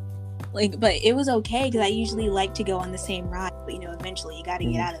like, but it was okay because I usually like to go on the same ride, but you know, eventually you got to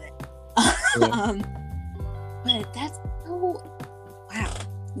get out of it. But that's so, wow,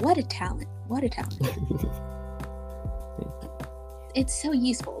 what a talent. It's so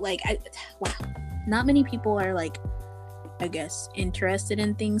useful. Like, wow, not many people are like, I guess, interested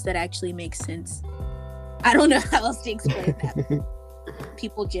in things that actually make sense. I don't know how else to explain that.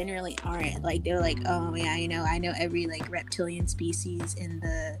 People generally aren't. Like, they're like, oh yeah, you know, I know every like reptilian species in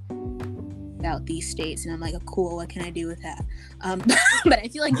the Southeast states, and I'm like, oh, cool, what can I do with that? But I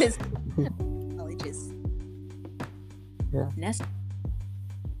feel like this knowledge is necessary.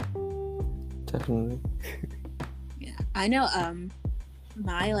 Definitely. Yeah, I know.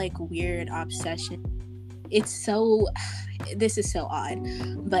 My like weird obsession. It's so. This is so odd,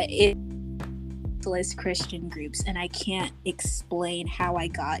 but it list Christian groups, and I can't explain how I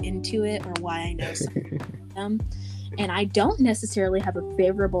got into it or why I know some of them, and I don't necessarily have a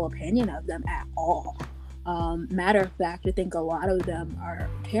favorable opinion of them at all. Matter of fact, I think a lot of them are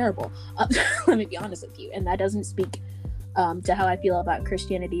terrible. Let me be honest with you, and that doesn't speak to how I feel about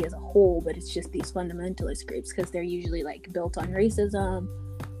Christianity as a whole, but it's just these fundamentalist groups, because they're usually like built on racism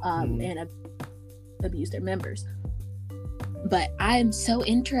and abuse their members. But I'm so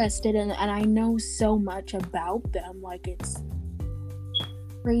interested in, and I know so much about them, like, it's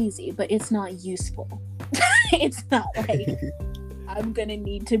crazy, but it's not useful. It's not like I'm gonna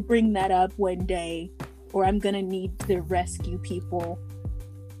need to bring that up one day, or I'm gonna need to rescue people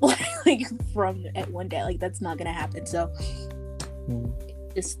like from it one day. Like, that's not gonna happen. So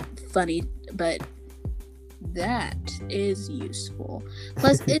it's funny, but That is useful.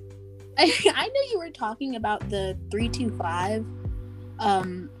 Plus, I know you were talking about the 325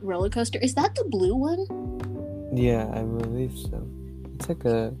 roller coaster. Is that the blue one? Yeah, I believe so. It's like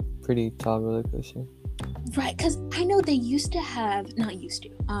a pretty tall roller coaster. Right, because I know they used to have, not used to,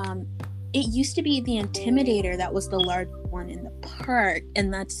 it used to be the Intimidator that was the large one in the park,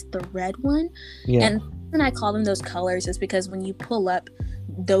 and that's the red one. Yeah. And when I call them those colors is because when you pull up,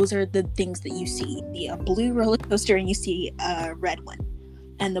 those are the things that you see. The blue roller coaster, and you see a red one.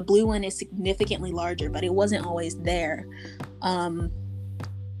 And the blue one is significantly larger, but it wasn't always there. But,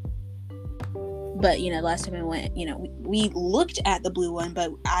 last time I went, we looked at the blue one,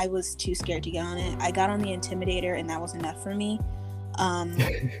 but I was too scared to get on it. I got on the Intimidator, and that was enough for me.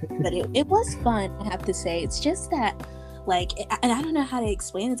 But it was fun, I have to say. It's just that, and I don't know how to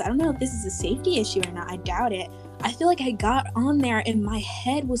explain this. I don't know if this is a safety issue or not. I doubt it. I feel like I got on there, and my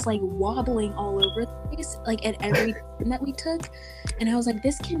head was, wobbling all over the place, at every turn that we took. And I was like,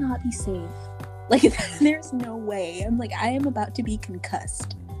 this cannot be safe. There's no way. I'm like, I am about to be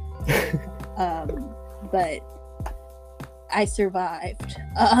concussed. But I survived.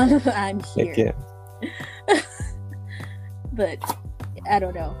 I'm here. But I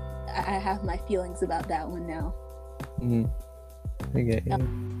don't know. I have my feelings about that one now. I get you.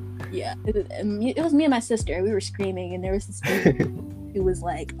 Yeah, it was me and my sister. We were screaming, and there was this dude who was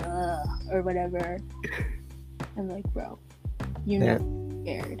like, or whatever. I'm like, bro, you're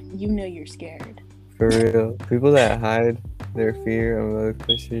scared. You know you're scared. For real. People that hide their fear on roller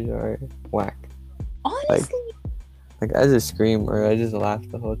coasters are whack. Honestly. I just scream or I just laugh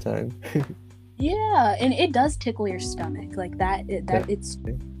the whole time. Yeah, and it does tickle your stomach.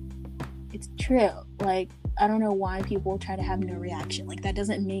 It's true. I don't know why people try to have no reaction. That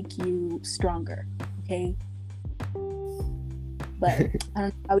doesn't make you stronger, okay? But I don't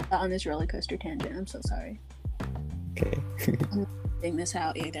know how we got on this roller coaster tangent. I'm so sorry. Okay. I'm not putting this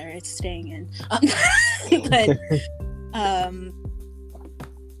out either. It's staying in. But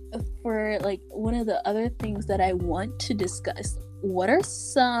for one of the other things that I want to discuss, what are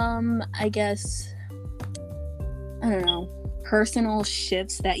some, I guess, I don't know, personal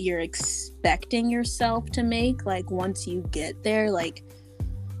shifts that you're expecting yourself to make once you get there?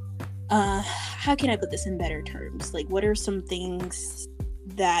 How can I put this in better terms? What are some things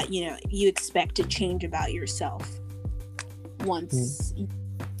that you expect to change about yourself once you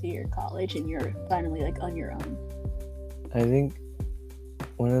do your college and you're finally on your own? I think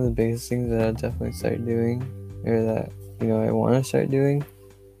one of the biggest things that I'll definitely start doing, or that I want to start doing,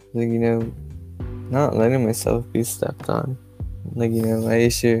 not letting myself be stepped on. I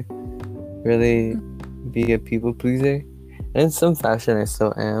used to really be a people pleaser, and in some fashion I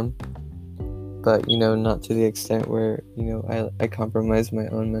still am, but not to the extent where I compromise my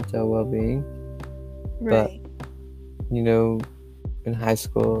own mental well-being. Right. But in high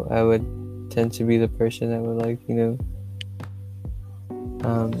school I would tend to be the person that would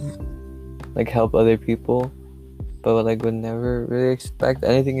help other people, but would never really expect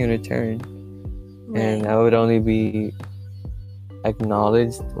anything in return. Right. And I would only be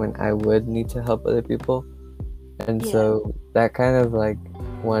acknowledged when I would need to help other people. And so that kind of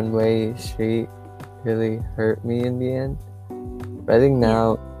one-way street really hurt me in the end. But I think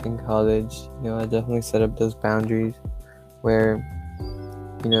now in college, I definitely set up those boundaries where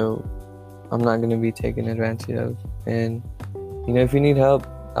I'm not going to be taken advantage of. And if you need help,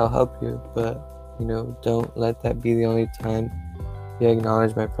 I'll help you, but don't let that be the only time you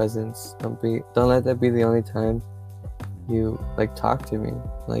acknowledge my presence. Don't let that be the only time you talk to me.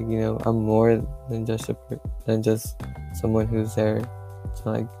 I'm more than just someone who's there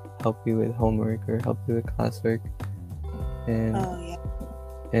to help you with homework or help you with classwork. And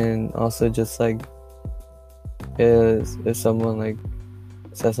and also just if someone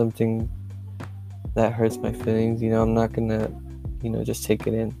says something that hurts my feelings, I'm not gonna just take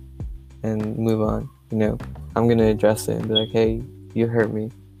it in and move on. I'm gonna address it and be hey, you hurt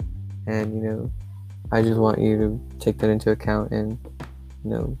me, and I just want you to take that into account and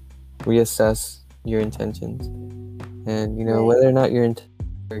reassess your intentions, and whether or not your intentions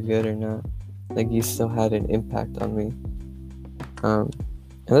are good or not, you still had an impact on me. And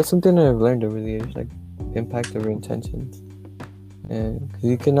that's something that I've learned over the years, impact over intentions. And because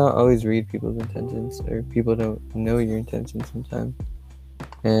you cannot always read people's intentions, or people don't know your intentions sometimes.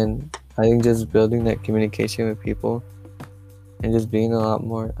 And I think just building that communication with people and just being a lot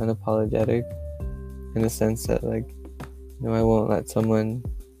more unapologetic, in the sense that I won't let someone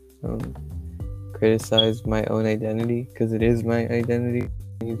criticize my own identity, because it is my identity.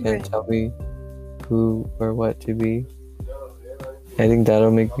 You can't tell me who or what to be. I think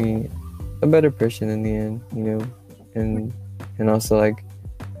that'll make me a better person in the end, you know, and also like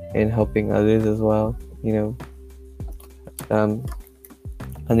in helping others as well, you know.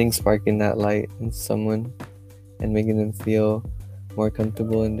 I think sparking that light in someone and making them feel more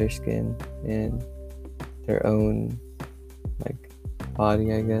comfortable in their skin and their own like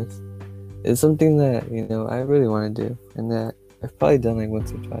body, I guess, is something that, you know, I really want to do, and that I've probably done like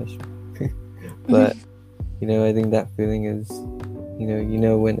once or twice. But you know, I think that feeling is, you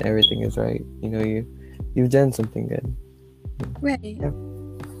know when everything is right, you know, you've done something good. Right. Yeah.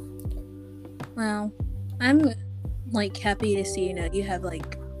 Well, I'm like happy to see, you know, you have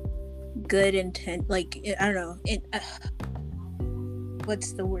like good intent, like I don't know it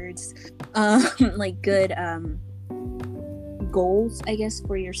what's the words, like good goals, I guess,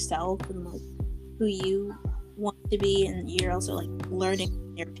 for yourself and like who you want to be, and you're also like learning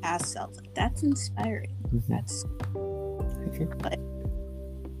from your past self. Like that's inspiring. Mm-hmm. That's Okay. but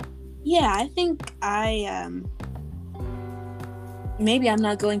yeah, I think maybe I'm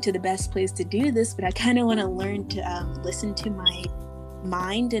not going to the best place to do this, but I kind of want to learn to listen to my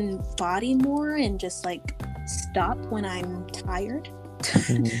mind and body more, and just like stop when I'm tired.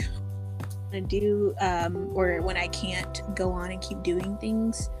 Mm-hmm. To do or when I can't go on and keep doing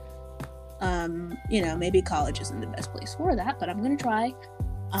things. You know, maybe college isn't the best place for that, but I'm gonna try.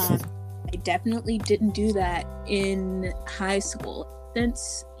 I definitely didn't do that in high school.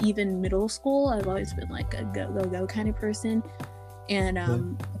 Since even middle school, I've always been like a go kind of person, and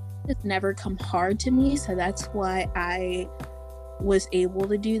it's never come hard to me, so that's why I was able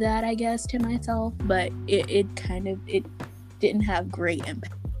to do that, I guess, to myself. But it didn't have great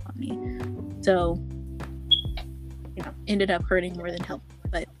impact on me, so you know, ended up hurting more than helping.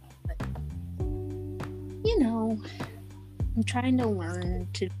 But you know, I'm trying to learn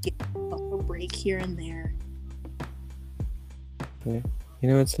to get a break here and there. Yeah. You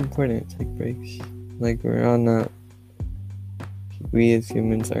know, it's important to take breaks. Like, we as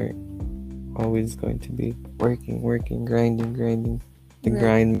humans are always going to be working, grinding. The Right.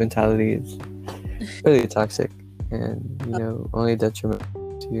 grind mentality is really toxic, and, you know, only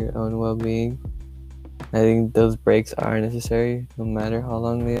detrimental to your own well-being. I think those breaks are necessary, no matter how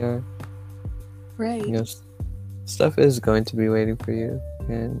long they are. Right. You know, stuff is going to be waiting for you,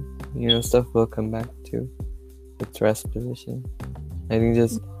 and, you know, stuff will come back to its rest position. I think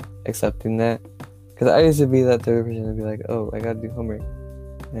just accepting that, because I used to be that third person to be like, oh, I gotta do homework,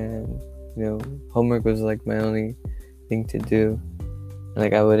 and, you know, homework was like my only thing to do, and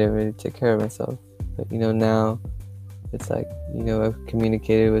like I wouldn't really take care of myself. But, you know, now it's like, you know, I've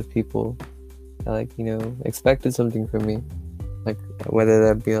communicated with people that, like, you know, expected something from me, like whether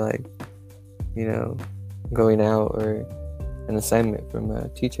that be like, you know, going out or an assignment from a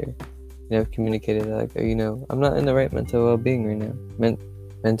teacher. You know, I've communicated that, like, oh, you know, I'm not in the right mental well-being right now,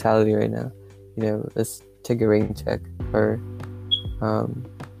 mentality right now. You know, let's take a rain check, or,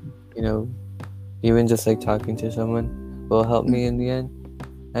 you know, even just like talking to someone will help me in the end.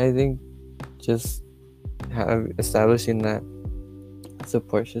 I think just establishing that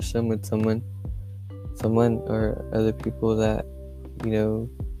support system with someone or other people that, you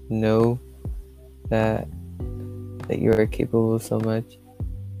know that you are capable of so much,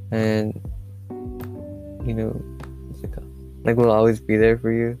 and, you know, like will always be there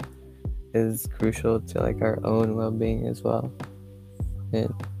for you, is crucial to like our own well-being as well.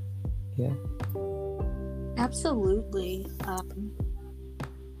 And yeah. Absolutely.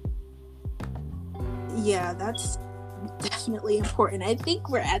 Yeah, that's definitely important. I think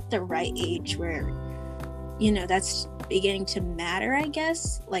we're at the right age where, you know, that's beginning to matter, I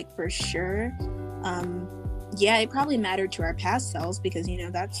guess, like for sure. Yeah, it probably mattered to our past selves because, you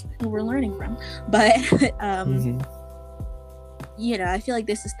know, that's who we're learning from. But, you know, I feel like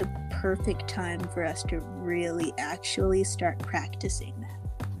this is the perfect time for us to really actually start practicing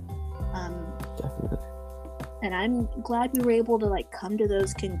that. Definitely. And I'm glad we were able to like come to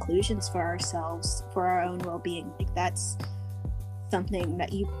those conclusions for ourselves, for our own well-being. Like that's something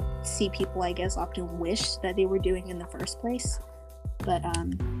that you see people, I guess, often wish that they were doing in the first place. But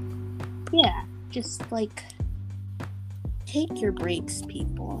yeah, just like take your breaks,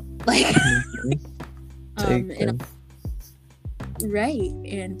 people. Like right,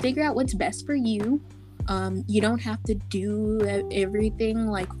 and figure out what's best for you. You don't have to do everything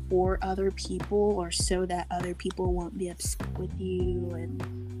like for other people or so that other people won't be upset with you and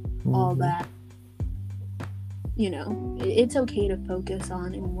all that. You know, it's okay to focus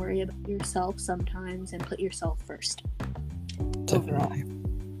on and worry about yourself sometimes and put yourself first. Definitely.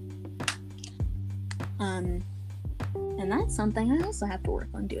 And that's something I also have to work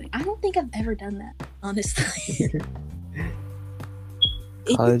on doing. I don't think I've ever done that, honestly.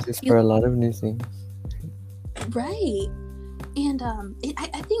 It College is for a lot of new things. right. And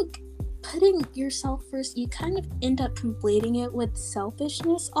I think putting yourself first, you kind of end up conflating it with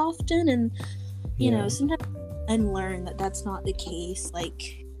selfishness often, and you know, Yeah. sometimes unlearn that that's not the case.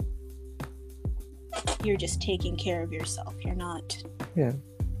 Like, you're just taking care of yourself. You're not. Yeah.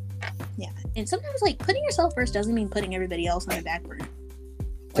 Yeah, and sometimes like putting yourself first doesn't mean putting everybody else on the back burner.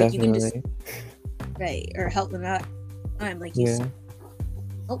 Like, you can just Definitely. or help them out. I'm like, you Yeah.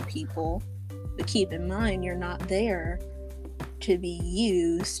 help people, but keep in mind you're not there to be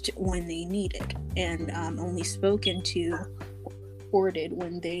used when they need it, and only spoken to, supported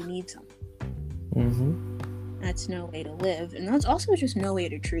when they need something. That's no way to live, and that's also just no way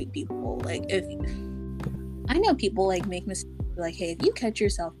to treat people. Like, if I know people like make mistakes, like, hey, if you catch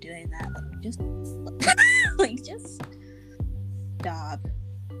yourself doing that, like, just like, just stop.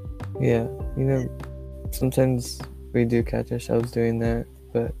 Yeah. You know, sometimes we do catch ourselves doing that,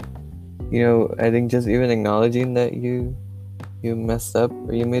 but you know, I think just even acknowledging that you messed up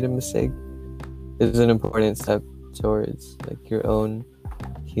or you made a mistake is an important step towards like your own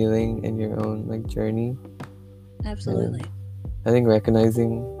healing and your own like journey. Absolutely. I think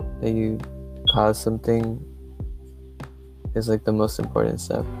recognizing that you caused something is like the most important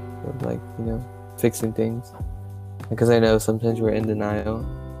step of like, you know, fixing things. Because I know sometimes we're in denial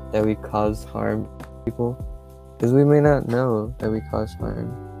that we caused harm to people because we may not know that we caused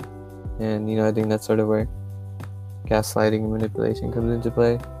harm. And you know, I think that's sort of where gaslighting and manipulation comes into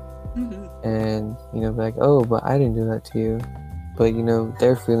play. And you know, like, oh, but I didn't do that to you. But you know,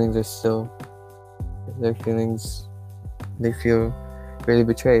 their feelings are still their feelings. They feel really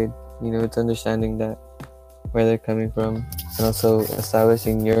betrayed. You know, it's understanding that where they're coming from, and also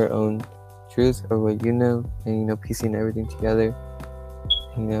establishing your own truth or what you know, and you know, piecing everything together.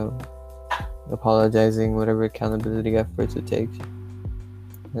 You know, apologizing, whatever accountability efforts it takes,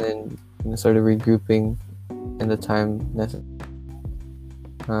 and then you know, sort of regrouping in the time necessary.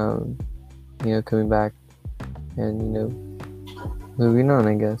 You know, coming back and you know, moving on,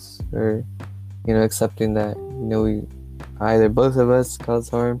 I guess, or you know, accepting that you know we either both of us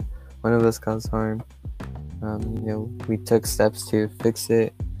caused harm, one of us caused harm. You know, we took steps to fix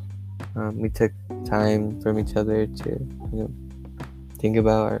it. We took time from each other to you know think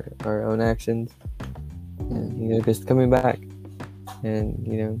about our own actions, and you know, just coming back and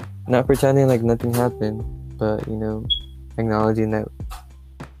you know, not pretending like nothing happened, but you know, acknowledging that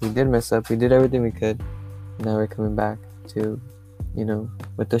we did mess up, we did everything we could, and now we're coming back to, you know,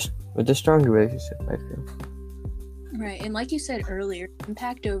 with the stronger relationship, I feel. Right, and like you said earlier,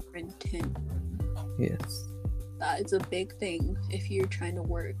 impact over intent. Yes. That is a big thing if you're trying to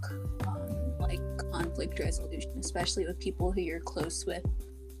work on like conflict resolution, especially with people who you're close with.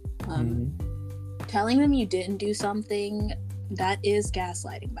 Telling them you didn't do something, that is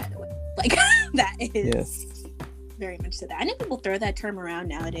gaslighting, by the way. Like, that is. Yes. Very much so that. I know people throw that term around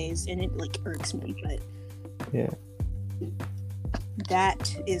nowadays, and it like irks me, but yeah,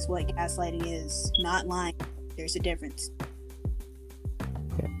 that is what gaslighting is. Not lying. There's a difference.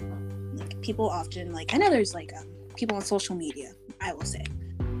 Yeah. Like, people often like, I know there's like people on social media, I will say,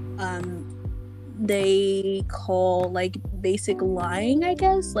 they call like basic lying, I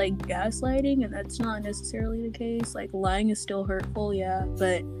guess, like gaslighting, and that's not necessarily the case. Like, lying is still hurtful, yeah,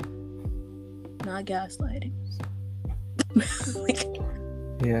 but not gaslighting. Like,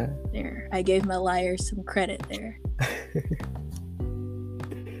 yeah. There, I gave my liars some credit there.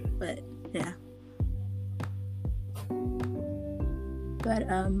 But yeah. But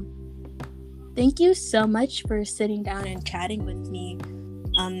thank you so much for sitting down and chatting with me.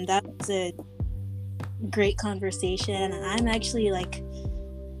 That was a great conversation. I'm actually like,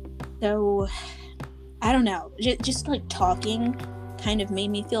 so I don't know, just like talking kind of made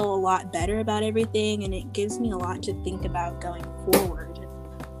me feel a lot better about everything, and it gives me a lot to think about going forward.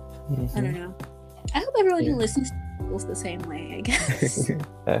 I don't know. I hope everyone who listens feels the same way, I guess.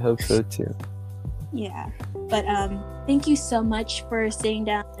 I hope so too. Yeah. But thank you so much for sitting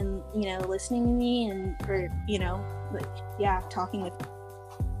down and, you know, listening to me, and for, you know, like, yeah, talking with me.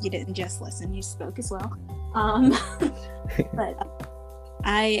 You didn't just listen, you spoke as well. But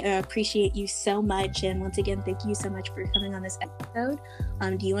I appreciate you so much, and once again, thank you so much for coming on this episode.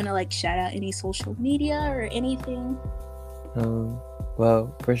 Do you want to like shout out any social media or anything?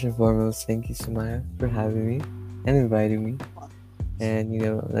 Well, first and foremost, thank you, Samaya, for having me and inviting me, and you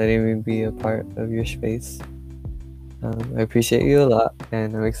know, letting me be a part of your space. I appreciate you a lot,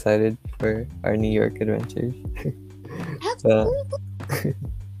 and I'm excited for our New York adventures. Absolutely.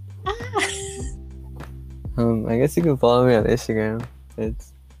 I guess you can follow me on Instagram.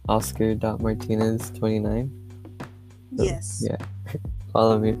 It's Oscar.Martinez29. So, yes. Yeah.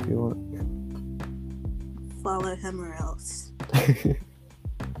 Follow me if you want. Follow him or else.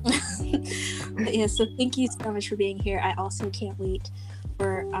 But yeah, so thank you so much for being here. I also can't wait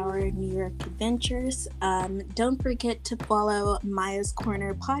for our New York adventures. Don't forget to follow Maya's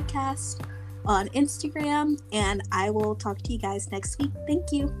Corner podcast on Instagram, and I will talk to you guys next week.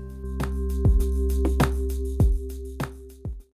 Thank you.